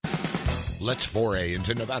Let's foray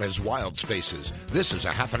into Nevada's wild spaces. This is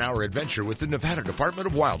a half-an-hour adventure with the Nevada Department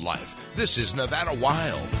of Wildlife. This is Nevada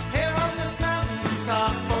Wild. Here on this mountain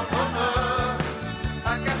top,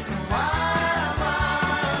 I got some wild,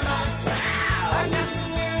 wild life. I got some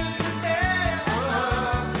news to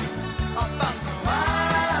tell about some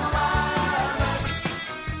wild, wild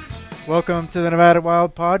life. Welcome to the Nevada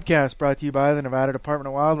Wild Podcast, brought to you by the Nevada Department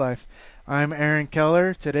of Wildlife. I'm Aaron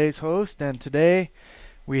Keller, today's host, and today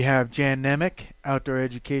we have Jan Nemec, Outdoor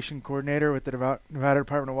Education Coordinator with the Nevada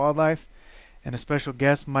Department of Wildlife, and a special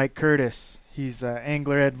guest, Mike Curtis. He's an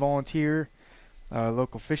angler ed volunteer,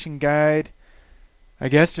 local fishing guide. I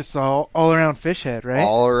guess just all-around fish head, right?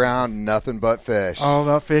 All around, nothing but fish. All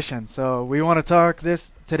about fishing. So we want to talk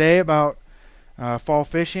today about fall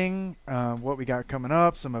fishing, what we got coming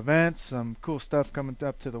up, some events, some cool stuff coming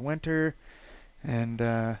up to the winter,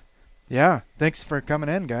 and yeah, thanks for coming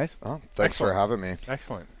in, guys. Oh, thanks for having me.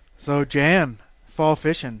 Excellent. So, Jan, fall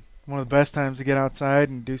fishing, one of the best times to get outside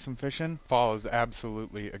and do some fishing. Fall is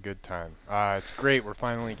absolutely a good time. It's great. We're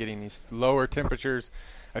finally getting these lower temperatures.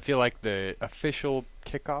 I feel like the official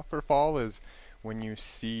kickoff for fall is when you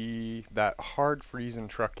see that hard freeze in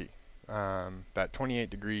Truckee. That 28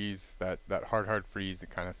 degrees, that hard freeze that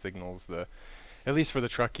kind of signals at least for the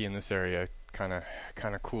Truckee in this area, kind of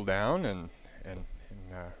cool down and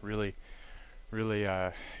really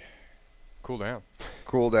cool down.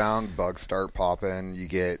 Cool down, bugs start popping. You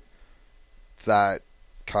get that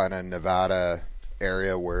kind of Nevada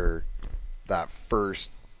area where that first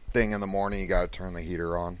thing in the morning you got to turn the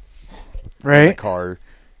heater on. Right. In the car,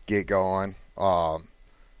 get going.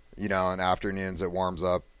 In afternoons it warms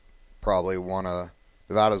up. Probably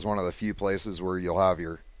Nevada's one of the few places where you'll have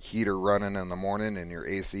your heater running in the morning and your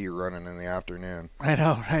AC running in the afternoon. I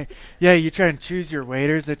know, right? Yeah, you try and choose your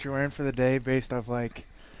waders that you're wearing for the day based off like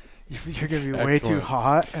you're going to be way too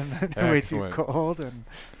hot and then way too cold. And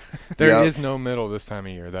there is no middle this time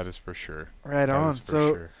of year, that is for sure. Right on.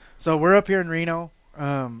 So we're up here in Reno.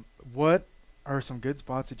 What are some good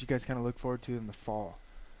spots that you guys kind of look forward to in the fall?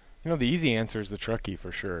 The easy answer is the Truckee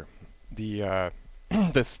for sure. The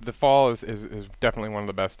fall is definitely one of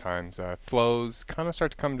the best times. Flows kind of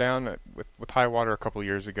start to come down with high water a couple of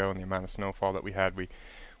years ago, and the amount of snowfall that we had. We've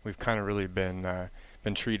kind of really been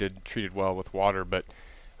treated well with water, but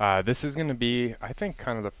this is going to be, I think,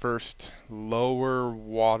 kind of the first lower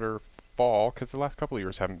water fall, because the last couple of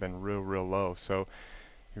years haven't been real low. So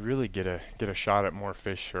you really get a shot at more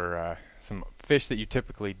fish, or some fish that you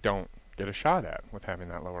typically don't get a shot at with having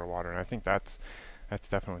that lower water, and I think that's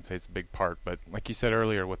definitely plays a big part. But like you said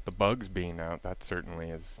earlier, with the bugs being out, that certainly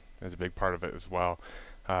is a big part of it as well.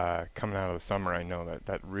 Coming out of the summer, I know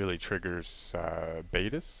that really triggers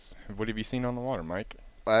Baetis. What have you seen on the water, Mike?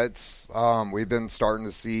 It's we've been starting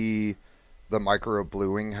to see the micro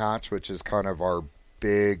bluewing hatch, which is kind of our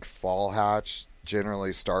big fall hatch,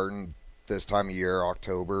 generally starting this time of year.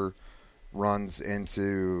 October runs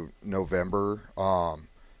into November.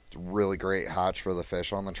 It's a really great hatch for the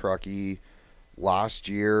fish on the Truckee. Last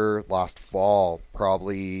fall,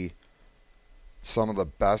 probably some of the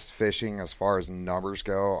best fishing as far as numbers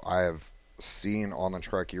go I have seen on the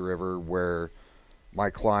Truckee River, where my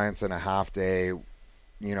clients in a half day,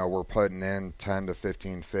 were putting in 10 to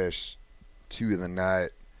 15 fish to the net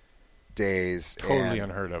days. Totally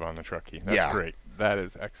unheard of on the Truckee. That's great. That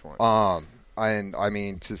is excellent. And I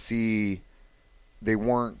mean, to see, they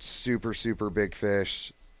weren't super, super big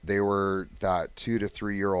fish. They were that 2 to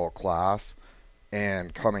 3 year old class.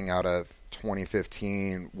 And coming out of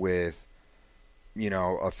 2015 with,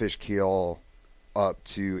 a fish keel up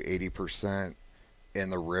to 80% in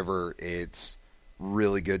the river, it's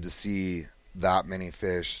really good to see that many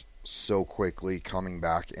fish so quickly coming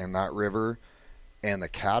back in that river. And the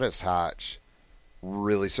caddis hatch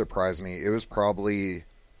really surprised me. It was probably,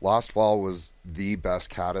 last fall was the best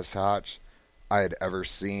caddis hatch I had ever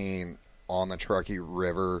seen on the Truckee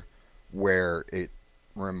River, where it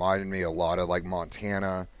reminded me a lot of like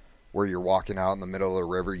Montana, where you're walking out in the middle of the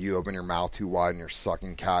river, you open your mouth too wide and you're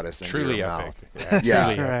sucking caddis into your mouth.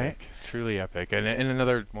 Yeah, truly epic. And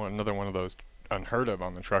another one of those unheard of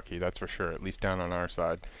on the Truckee, that's for sure. At least down on our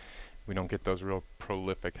side, we don't get those real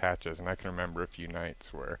prolific hatches. And I can remember a few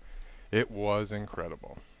nights where it was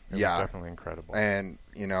incredible. It was definitely incredible. And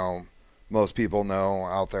most people know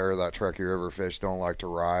out there that Truckee River fish don't like to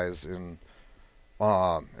rise, and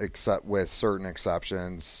except with certain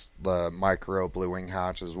exceptions. The micro bluewing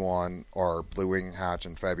hatch is one, or bluewing hatch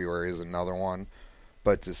in February is another one.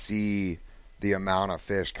 But to see the amount of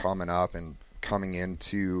fish coming up and coming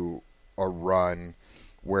into a run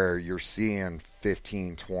where you're seeing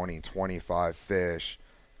 15, 20, 25 fish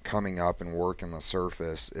coming up and working the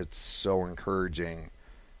surface, it's so encouraging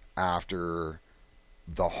after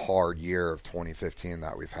the hard year of 2015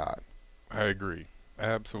 that we've had. I agree.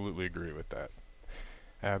 Absolutely agree with that.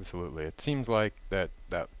 Absolutely. It seems like that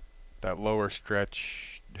lower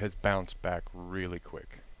stretch has bounced back really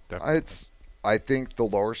quick. Definitely. I think the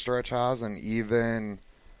lower stretch has, and even,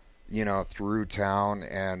 through town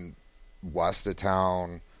and west of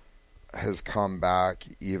town has come back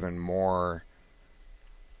even more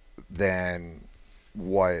than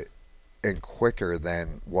what, and quicker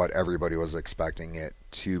than what everybody was expecting it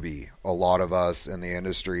to be. A lot of us in the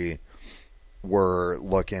industry were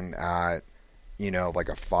looking at, like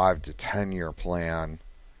a 5 to 10 year plan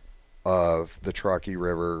of the Truckee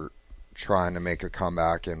River trying to make a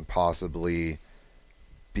comeback and possibly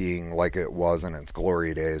being like it was in its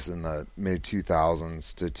glory days in the mid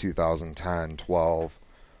 2000s to 2010, 12.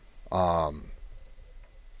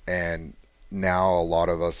 And now a lot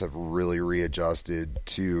of us have really readjusted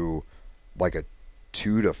to like a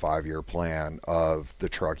 2 to 5 year plan of the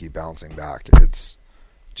Truckee bouncing back. It's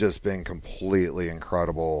just been completely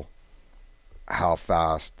incredible how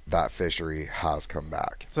fast that fishery has come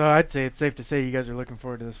back. So I'd say it's safe to say you guys are looking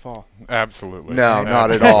forward to this fall. Absolutely. No, not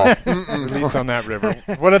at all. At least on that river.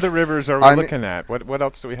 What other rivers are we looking at? What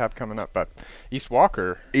else do we have coming up? But East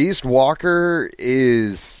Walker. East Walker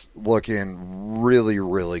is looking really,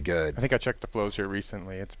 really good. I think I checked the flows here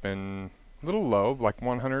recently. It's been a little low, like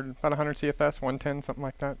about 100 CFS, 110, something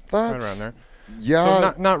like that. Right around there.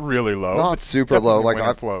 Yeah. So not really low. Not super low. Like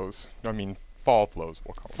winter flows. I mean, fall flows,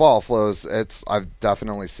 we'll call them. Fall flows, I've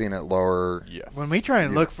definitely seen it lower. Yes. When we try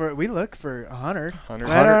and look for 100.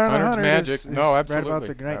 100's magic. Is No, absolutely. right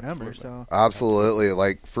about the right number. So Absolutely.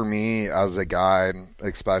 Like for me as a guide,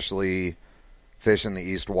 especially fishing the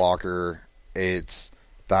East Walker, it's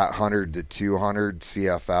that 100 to 200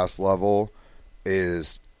 CFS level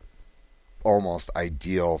is almost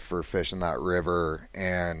ideal for fishing that river.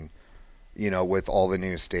 And with all the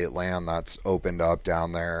new state land that's opened up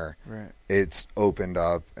down there, right. It's opened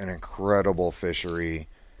up an incredible fishery.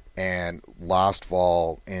 And last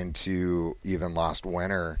fall into even last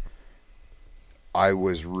winter, I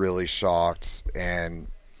was really shocked and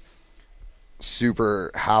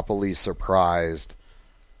super happily surprised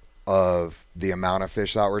of the amount of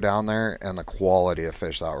fish that were down there and the quality of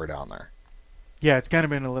fish that were down there. Yeah, it's kind of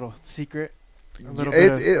been a little secret. A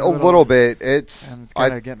little bit. It's and it's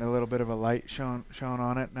kind of getting a little bit of a light shown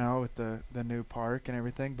on it now with the new park and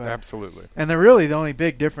everything. But absolutely. And the only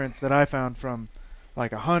big difference that I found from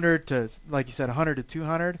like 100 to, like you said, 100 to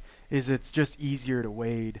 200 is it's just easier to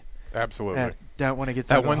wade. Absolutely. Down when it gets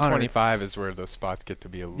that up to 125 is where those spots get to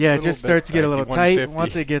be a little. Yeah, it just starts to get a little tight. 150.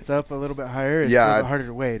 Once it gets up a little bit higher, it's a little bit harder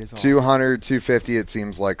to wade. 200, 250, it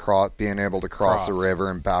seems like being able to cross the river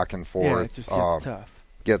and back and forth. Yeah, it just gets tough.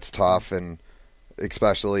 Gets tough, and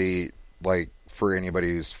especially like for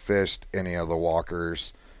anybody who's fished any of the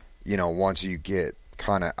walkers, once you get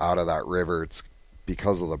kind of out of that river, it's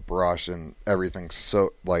because of the brush and everything's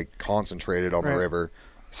so like concentrated on the river.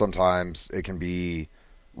 Sometimes it can be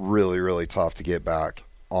really, really tough to get back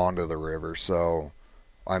onto the river. So,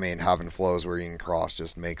 I mean, having flows where you can cross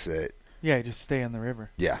just makes it. Yeah, you just stay in the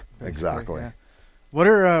river. Yeah, exactly. Yeah. What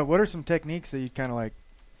are some techniques that you kind of like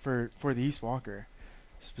for the East Walker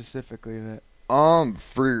specifically that?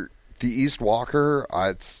 For the East Walker,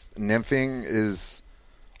 it's nymphing is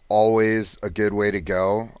always a good way to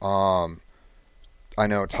go. I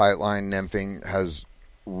know tightline nymphing has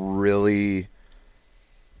really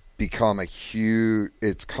become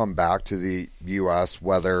it's come back to the U.S.,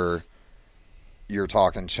 whether you're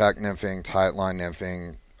talking check nymphing, tightline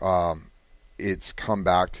nymphing, it's come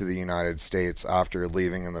back to the United States after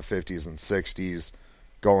leaving in the 50s and 60s,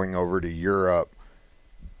 going over to Europe,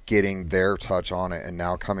 getting their touch on it, and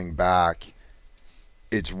now coming back.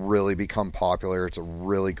 It's really become popular. It's a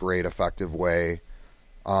really great, effective way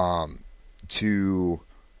to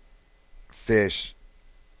fish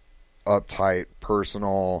uptight,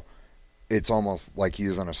 personal. It's almost like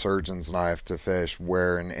using a surgeon's knife to fish,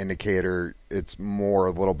 where an indicator, it's a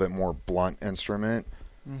little bit more blunt instrument,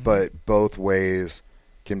 but both ways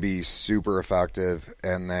can be super effective.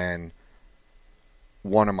 And then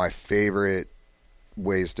one of my favorite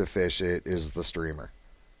ways to fish it is the streamer.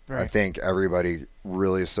 Right. I think everybody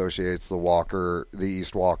really associates the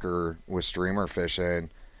East Walker with streamer fishing,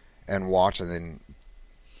 and watching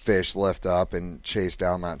fish lift up and chase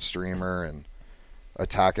down that streamer and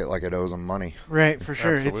attack it like it owes them money. Right, for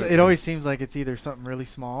sure. It always seems like it's either something really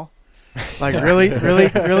small, like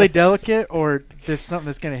really delicate, or just something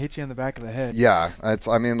that's going to hit you in the back of the head. Yeah,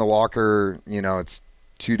 the Walker, it's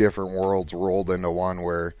two different worlds rolled into one,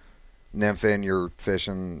 where nymphing, you're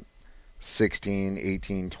fishing 16,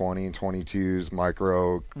 18, 20, 22s,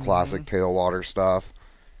 micro, classic tailwater stuff.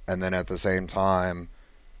 And then at the same time,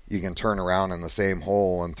 you can turn around in the same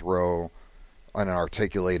hole and throw an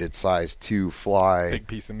articulated size 2 fly. Big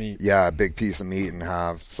piece of meat. Yeah, a big piece of meat and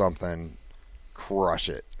have something crush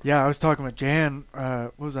it. Yeah, I was talking with Jan,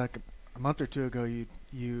 what was that, a month or two ago,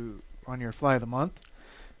 you on your fly of the month,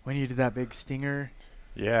 when you did that big stinger.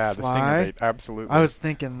 Yeah, the fly. stinger bait, absolutely. I was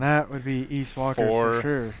thinking that would be East Walker for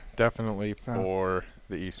sure. Definitely So. for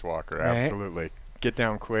the East Walker, Right. absolutely. Get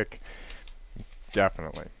down quick,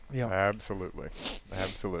 definitely. Yeah. Absolutely.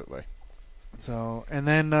 So, and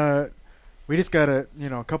then we just got a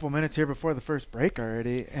couple minutes here before the first break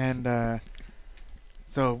already, and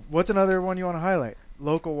so what's another one you want to highlight?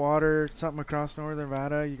 Local water, something across northern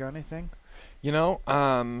Nevada. You got anything?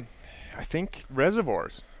 I think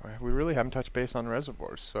reservoirs. We really haven't touched base on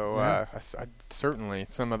reservoirs. So Yeah. I certainly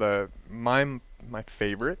some of my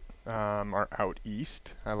favorite are out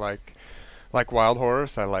east. I like Wild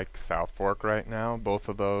Horse. I like South Fork right now. Both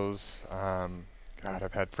of those. God,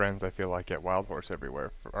 I've had friends. I feel like at Wild Horse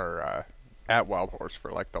everywhere, at Wild Horse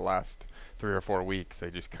for like the last 3 or 4 weeks. They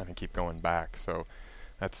just kind of keep going back. So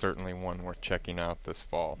that's certainly one worth checking out this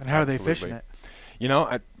fall. And how are they Absolutely. fishing it?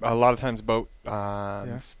 A lot of times boat,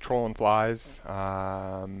 Yeah. trolling flies,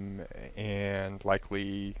 and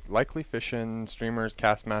likely fishing streamers,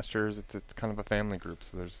 cast masters. It's kind of a family group,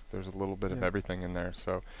 so there's a little bit of Yeah. everything in there.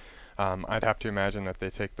 So I'd have to imagine that they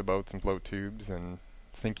take the boats and float tubes and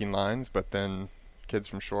sinking lines, but then kids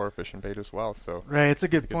from shore are fishing bait as well. So Right, it's a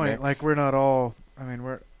good good point. mix. Like we're not all. I mean,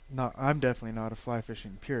 we're not. I'm definitely not a fly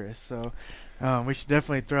fishing purist. So we should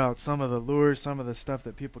definitely throw out some of the lures, some of the stuff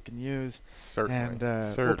that people can use. certainly, And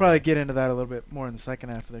certainly. we'll probably get into that a little bit more in the second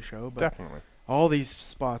half of the show. But Definitely. all these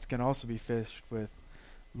spots can also be fished with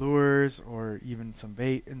lures or even some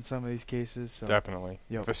bait in some of these cases. So Definitely.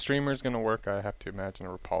 Yep. If a streamer's going to work, I have to imagine a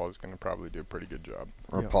Rapala is going to probably do a pretty good job.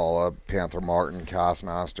 Yep. Rapala, Panther Martin,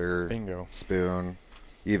 Castmaster, Bingo. Spoon,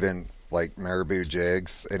 even like Marabou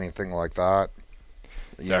jigs, anything like that.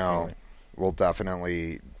 You Definitely. know, will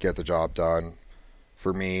definitely get the job done.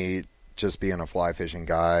 For me, just being a fly fishing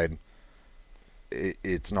guide,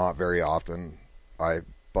 it's not very often I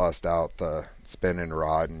bust out the spinning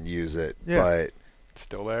rod and use it, Yeah. but It's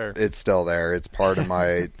still there. it's still there. It's part of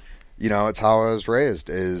my, it's how I was raised,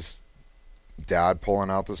 is dad pulling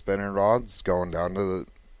out the spinning rods, going down to the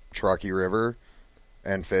Truckee River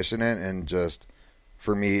and fishing it. And just,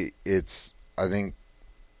 for me, it's, I think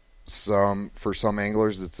for some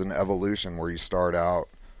anglers, it's an evolution where you start out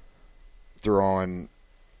throwing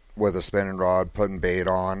with a spinning rod, putting bait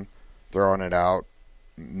on, throwing it out,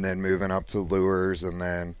 and then moving up to lures, and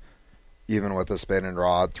then even with a spinning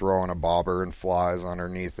rod, throwing a bobber and flies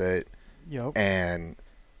underneath it, Yep. and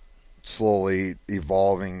slowly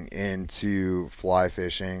evolving into fly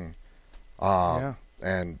fishing. Yeah.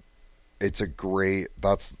 And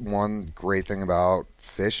that's one great thing about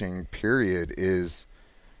fishing, period, is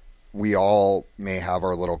we all may have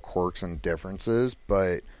our little quirks and differences,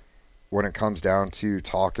 but when it comes down to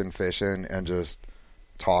talking fishing and just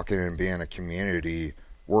talking and being a community,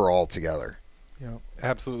 we're all together. Yep.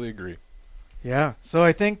 Absolutely agree. Yeah. So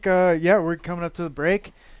I think we're coming up to the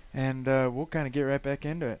break, and we'll kind of get right back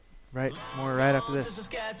into it. Right after To this.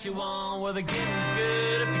 Saskatchewan, where the getting's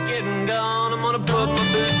good. If you're getting gone, I'm gonna put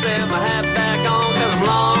my boots and my hat back on, 'cause I'm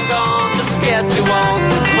long gone to Saskatchewan.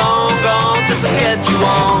 Long gone to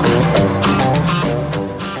Saskatchewan.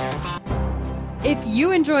 If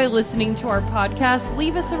you enjoy listening to our podcast,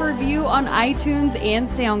 leave us a review on iTunes and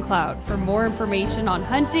SoundCloud. For more information on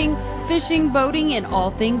hunting, fishing, boating, and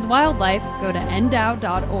all things wildlife, go to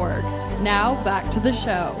endow.org. Now, back to the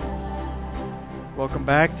show. Welcome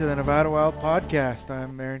back to the Nevada Wild Podcast.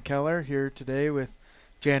 I'm Aaron Keller, here today with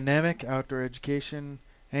Jan Nemec, outdoor education,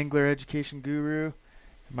 angler education guru,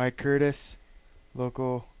 Mike Curtis,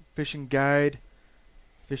 local fishing guide,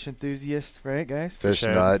 fish enthusiast, right, guys? Fish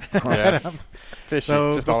Shed. nut. Yes. Fishy.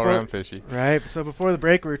 So just all before- around fishy. Right. So before the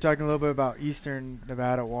break, we were talking a little bit about eastern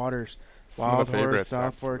Nevada waters, Some Wild of the Horse, favorites.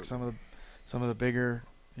 South Fork, absolutely. some of the bigger,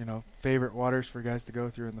 favorite waters for guys to go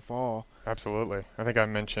through in the fall. Absolutely. I think I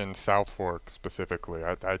mentioned South Fork specifically.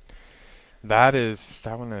 That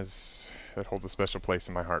holds a special place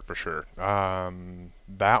in my heart for sure.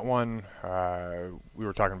 That one, we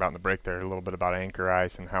were talking about in the break there a little bit about anchor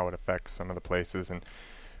ice and how it affects some of the places, and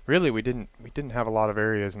really we didn't have a lot of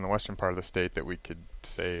areas in the western part of the state that we could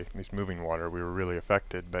say, at least moving water, we were really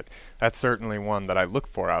affected. But that's certainly one that I look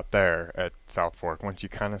for out there at South Fork. Once you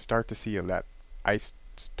kind of start to see that ice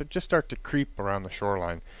just start to creep around the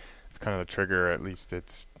shoreline, it's kind of the trigger. At least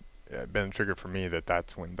it's been a trigger for me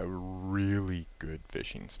that's when the really good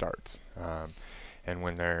fishing starts. And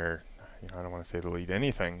when they're, I don't want to say they'll eat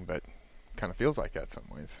anything, but kind of feels like that some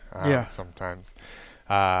ways. Sometimes.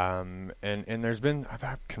 And there's been,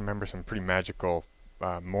 I can remember some pretty magical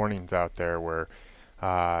mornings out there where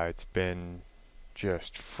it's been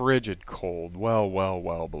just frigid cold, well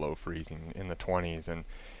below freezing in the 20s,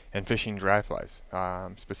 and fishing dry flies,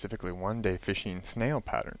 specifically one day fishing snail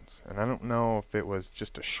patterns. And I don't know if it was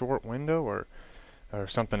just a short window or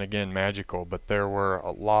something, again, magical, but there were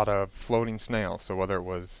a lot of floating snails. So whether it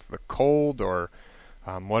was the cold or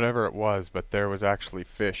whatever it was, but there was actually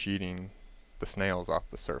fish eating the snails off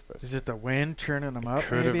the surface. Is it the wind churning them up?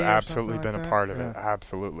 Could have maybe, absolutely been like a part that? of it.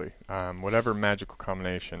 Absolutely. Whatever magical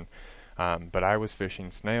combination. But I was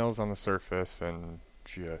fishing snails on the surface and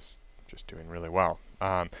just doing really well.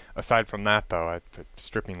 Aside from that, though, I put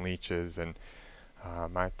stripping leeches, and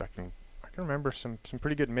I can remember some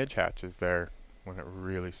pretty good midge hatches there when it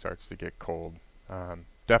really starts to get cold.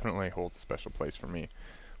 Definitely holds a special place for me.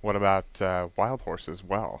 What about wild horse as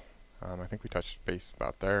well? I think we touched base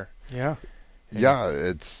about there. Yeah. Yeah,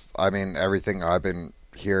 it's, I mean, everything I've been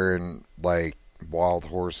hearing, like, wild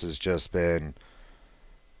horse has just been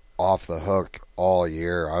off the hook all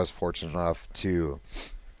year. I was fortunate enough to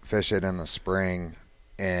fish it in the spring,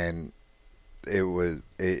 and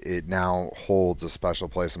it now holds a special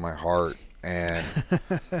place in my heart. And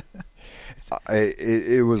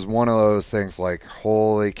it was one of those things like,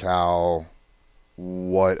 holy cow,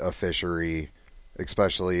 what a fishery,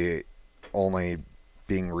 especially only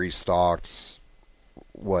being restocked.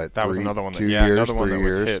 That was another one that, 2 years, another one 3 that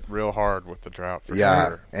years. was hit real hard with the drought for Yeah,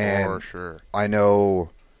 sure. and for sure. I know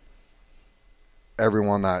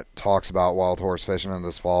everyone that talks about wild horse fishing in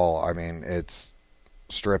this fall, I mean, it's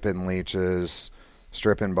stripping leeches,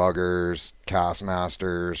 stripping buggers, cast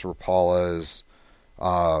masters, rapalas,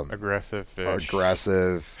 Aggressive fish.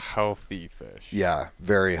 aggressive, Healthy fish. yeah,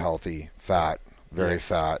 very healthy, fat, very Yes.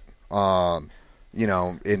 fat.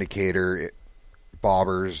 Indicator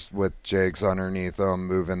bobbers with jigs underneath them,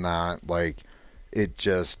 moving that, like,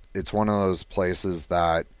 it's one of those places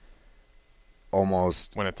that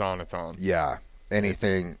almost, When it's on, it's on. yeah,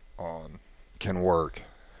 anything On. can work.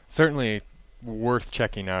 Certainly worth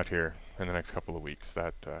checking out here in the next couple of weeks.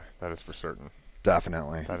 That is for certain.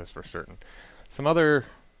 Definitely. That is for certain. Some other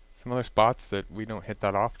spots that we don't hit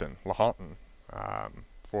that often. Lahontan,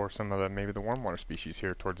 for some of maybe the warm water species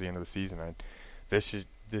here towards the end of the season.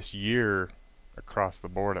 This year across the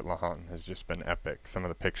board at Lahontan has just been epic. Some of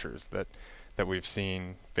the pictures that we've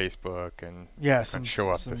seen, Facebook and some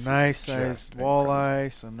show up some this nice season. sized Just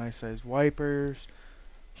walleye, some nice sized wipers.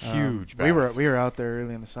 Huge We bass. were out there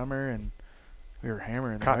early in the summer, and we were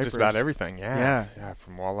hammering the Caught wipers. just about everything. Yeah. Yeah,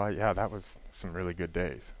 from walleye. Yeah, that was some really good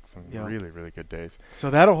days. Some Yeah. really, really good days. So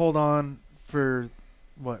that'll hold on for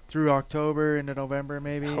through October into November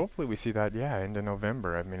maybe. Hopefully we see that, into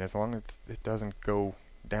November. I mean, as long as it doesn't go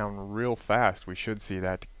down real fast, we should see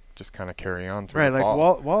that just kind of carry on through Right, the like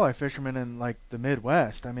fall. walleye fishermen in like the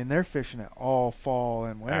Midwest. I mean, they're fishing it all fall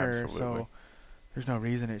and winter, Absolutely. so there's no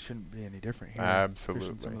reason it shouldn't be any different here. Absolutely.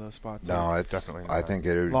 Fishing some of those spots. No, out. it's Definitely I not. think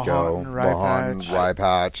it would Lahontan, go Rye Lahontan, Patch. Rye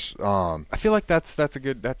Patch. I feel like that's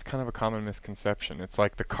kind of a common misconception. It's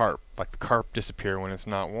like the carp. Like the carp disappear when it's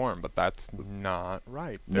not warm, but that's not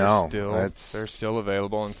right. No, They're still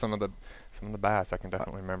available, and some of the bass I can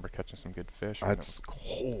definitely remember catching some good fish when it was That's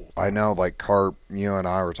cold. I know, like carp. You and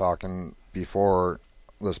I were talking before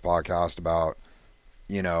this podcast about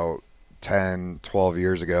 10, 12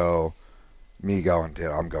 years ago. Me going,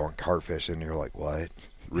 dude, I'm going carp fishing. You're like, what?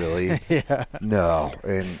 Really? Yeah. No.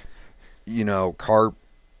 And carp.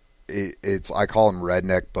 It's I call them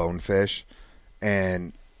redneck bonefish,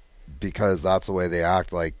 and because that's the way they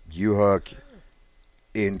act. Like, you hook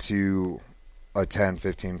into a 10,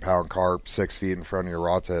 15-pound carp 6 feet in front of your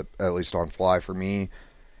rod tip, at least on fly for me,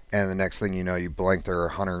 and the next thing you know, you blink, they're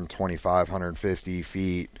 125, 150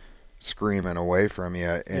 feet screaming away from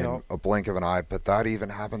you in a blink of an eye. But that even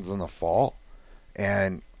happens in the fall.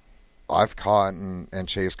 And I've caught and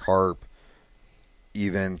chased carp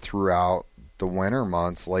even throughout the winter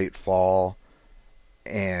months, late fall,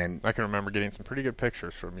 and I can remember getting some pretty good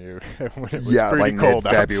pictures from you when it was like pretty cold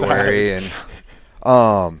mid-February. outside.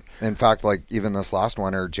 And in fact, like even this last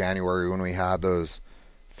winter, January, when we had those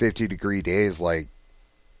 50-degree days, like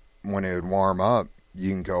when it would warm up, you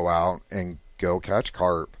can go out and go catch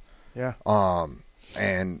carp. Yeah.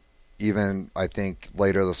 And even I think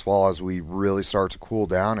later this fall, as we really start to cool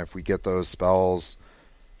down, if we get those spells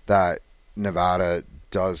that Nevada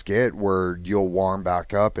does get, where you'll warm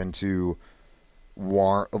back up into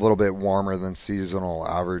a little bit warmer than seasonal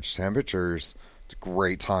average temperatures It's a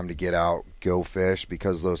great time to get out, go fish,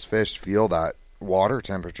 because those fish feel that water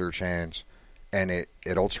temperature change, and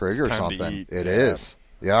it'll trigger It's time to something. eat. It Yeah. is.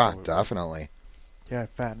 Yeah, Absolutely. definitely. Yeah,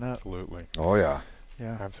 fatten up. Absolutely. Oh, yeah.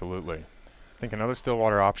 Yeah. Absolutely. I think another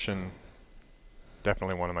stillwater option,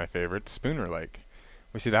 definitely one of my favorites, Spooner Lake.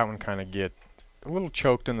 We see that one kind of get a little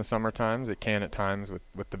choked in the summer times. It can at times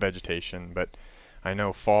with the vegetation, but I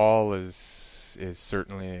know fall is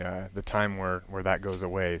certainly the time where that goes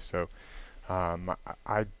away. So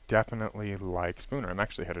I definitely like Spooner. I'm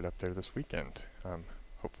actually headed up there this weekend.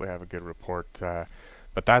 Hopefully I have a good report.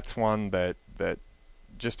 But that's one that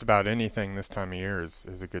just about anything this time of year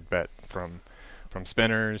is a good bet, from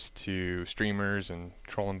spinners to streamers and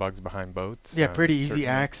trolling bugs behind boats. Yeah, pretty easy Certainly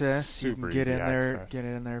access. You super can get easy in there, access. get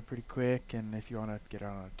in there pretty quick. And if you want to get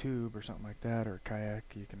out on a tube or something like that, or a kayak,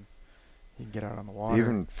 you can get out on the water.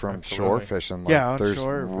 Even from Absolutely. shore fishing, Yeah, on there's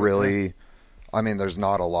shore, really, I mean, there's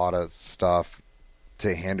not a lot of stuff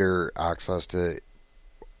to hinder access to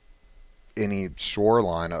any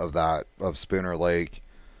shoreline of Spooner Lake.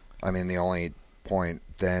 I mean, the only point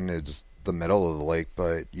then is the middle of the lake,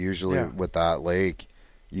 but usually Yeah. with that lake,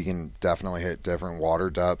 you can definitely hit different water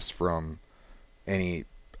depths from any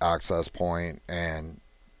access point, and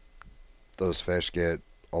those fish get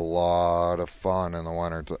a lot of fun in the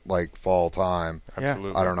winter, like fall time. Yeah.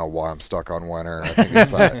 Absolutely. I don't know why I'm stuck on winter. I think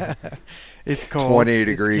it's that It's cold.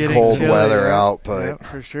 20-degree It's cold getting weather chilly, out, but yeah,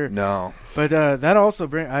 for sure. no. But that also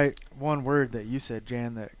one word that you said,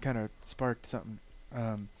 Jan, that kind of sparked something,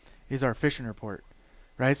 is our fishing report,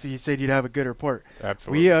 right? So you said you'd have a good report.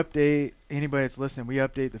 Absolutely. We update anybody that's listening. We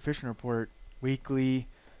update the fishing report weekly,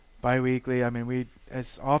 bi-weekly. I mean, we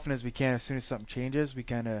as often as we can. As soon as something changes, we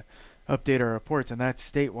kind of update our reports, and that's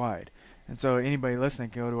statewide. And so anybody listening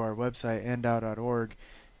can go to our website ndow.org,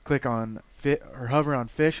 click on or hover on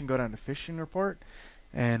fish, and go down to fishing report,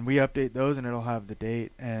 and we update those, and it'll have the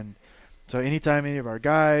date. And so anytime any of our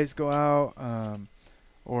guys go out,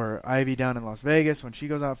 or Ivy down in Las Vegas, when she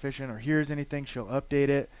goes out fishing or hears anything, she'll update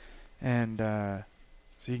it, and so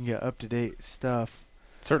you can get up-to-date stuff.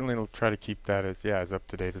 Certainly we'll try to keep that as up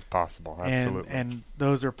to date as possible. Absolutely. And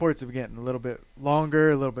those reports have getting a little bit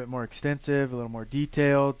longer, a little bit more extensive, a little more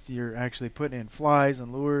detailed. You're actually putting in flies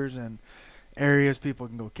and lures and areas people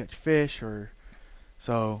can go catch fish, or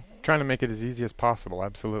so. Trying to make it as easy as possible.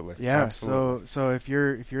 Absolutely. Yeah. Absolutely. So if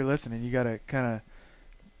you're listening, you gotta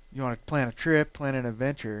you want to plan a trip, plan an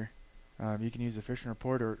adventure. You can use the fishing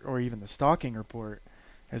report or even the stocking report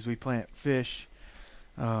as we plant fish.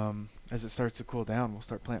 As it starts to cool down, we'll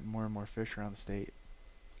start planting more and more fish around the state.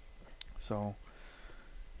 So,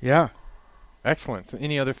 yeah. Excellent. So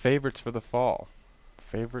any other favorites for the fall?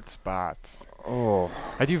 Favorite spots? Oh,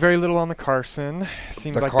 I do very little on the Carson.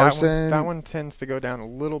 Seems The like Carson- that one tends to go down a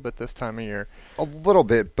little bit this time of year. a little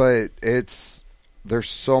bit, but there's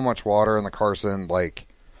so much water in the Carson, like,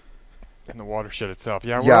 In the watershed itself.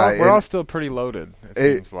 Yeah, Yeah, we're all still pretty loaded,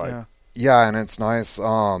 it seems like. Yeah. yeah, and it's nice.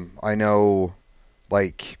 I know,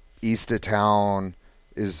 like, east of town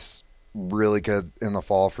is really good in the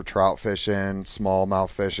fall for trout fishing. Smallmouth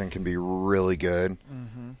fishing can be really good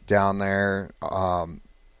Mm-hmm. down there.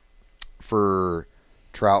 For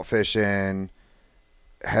trout fishing,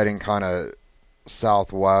 heading kind of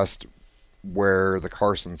southwest where the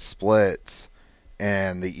Carson splits,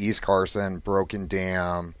 and the East Carson, Broken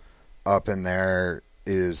Dam, up in there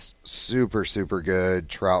is super, super good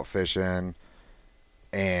trout fishing,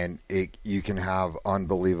 and you can have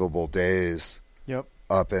unbelievable days Yep.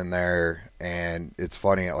 up in there. And it's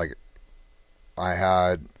funny, like, I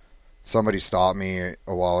had somebody stop me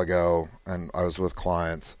a while ago, and I was with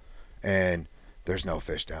clients, and there's no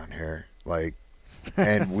fish down here, like,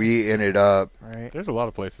 and we ended up, Right. There's a lot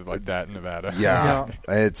of places like that in Nevada. yeah,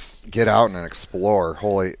 it's get out and explore.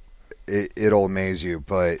 Holy, it'll amaze you.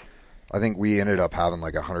 But I think we ended up having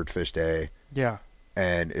like 100 fish day, Yeah.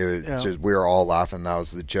 and it was Yeah. just, we were all laughing. That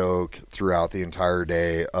was the joke throughout the entire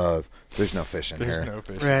day of there's no fish in There's here. no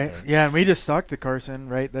fish. Right. there. Yeah, and we just stocked the Carson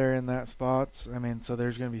right there in that spot. I mean, so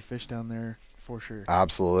there's going to be fish down there for sure.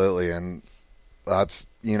 Absolutely, and that's,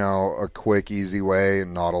 a quick, easy way.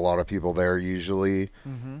 Not a lot of people there usually,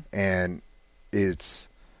 Mm-hmm. and it's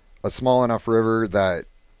a small enough river that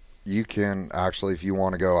you can actually, if you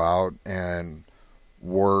want to go out and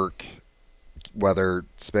work, whether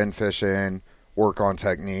spin fishing, work on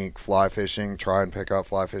technique, fly fishing, try and pick up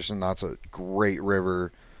fly fishing, that's a great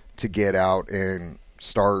river to get out and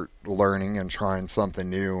start learning and trying something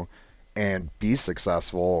new and be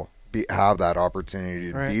successful, have that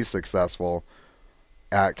opportunity to Right. be successful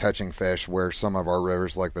at catching fish, where some of our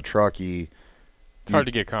rivers like the Truckee, It's hard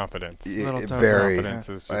to get confidence. Little tough. very, Confidence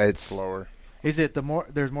is just it's slower. Is it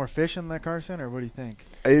there's more fish in that Carson, or what do you think?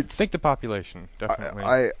 I think the population definitely.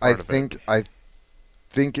 I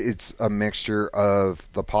think it's a mixture of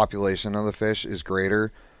the population of the fish is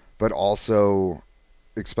greater, but also,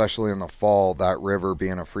 especially in the fall, that river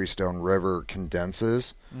being a freestone river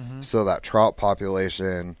condenses, so that trout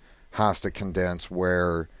population has to condense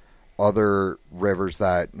where other rivers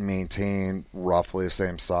that maintain roughly the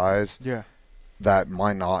same size that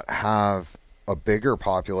might not have a bigger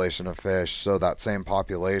population of fish, so that same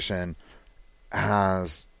population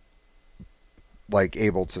has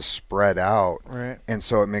able to spread out, right? And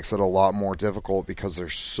so it makes it a lot more difficult because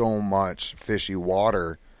there's so much fishy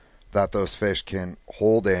water that those fish can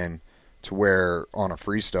hold in, to where on a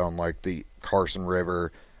freestone like the Carson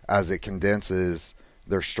River, as it condenses,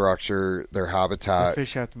 their structure, their habitat, The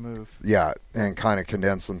fish have to move. Yeah, and kind of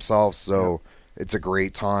condense themselves. So it's a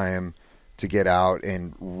great time to get out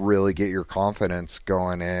and really get your confidence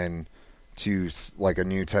going in to a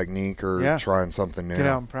new technique or trying something new. Get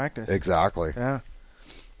out and practice. Exactly.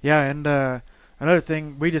 Yeah, and another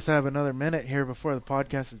thing, we just have another minute here before the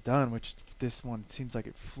podcast is done, which this one seems like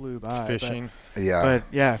it flew by. It's fishing.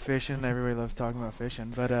 But fishing. Everybody loves talking about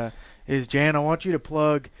fishing. But Jan, I want you to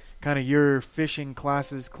plug kind of your fishing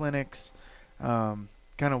classes, clinics, kind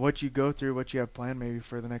of what you go through, what you have planned maybe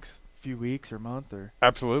for the next few weeks or month. Or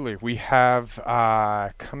Absolutely. We have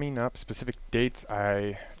coming up specific dates.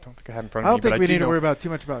 I don't think I have in front of me. I don't think we need to know worry about too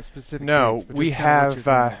much about specific No, dates, we have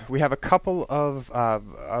a couple of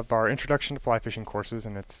our introduction to fly fishing courses,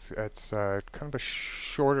 and it's kind of a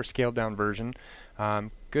shorter, scaled down version.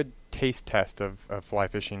 Good taste test of fly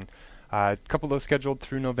fishing. A couple of those scheduled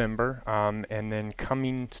through November, and then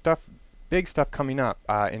big stuff coming up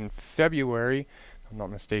in February. If I'm not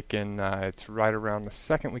mistaken, it's right around the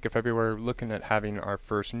second week of February. We're looking at having our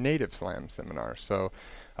first Native Slam seminar, so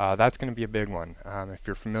that's going to be a big one. If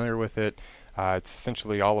you're familiar with it, it's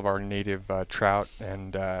essentially all of our native trout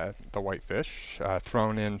and the whitefish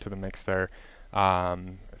thrown into the mix there.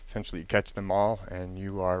 Essentially, you catch them all, and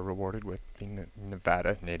you are rewarded with the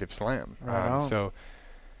Nevada Native Slam. So,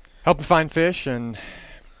 helping find fish and.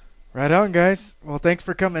 Right on, guys. Well, thanks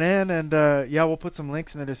for coming in, and we'll put some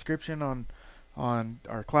links in the description on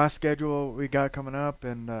our class schedule, what we got coming up,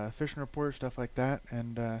 and fishing report, stuff like that.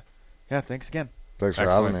 And thanks again. Thanks for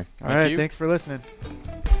having me. All right, thanks for listening.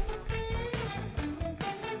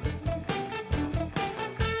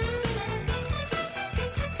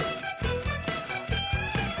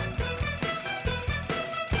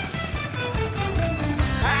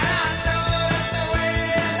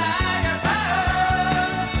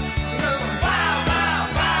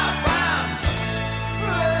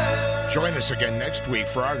 Join us again next week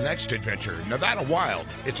for our next adventure, Nevada Wild.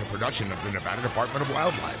 It's a production of the Nevada Department of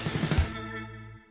Wildlife.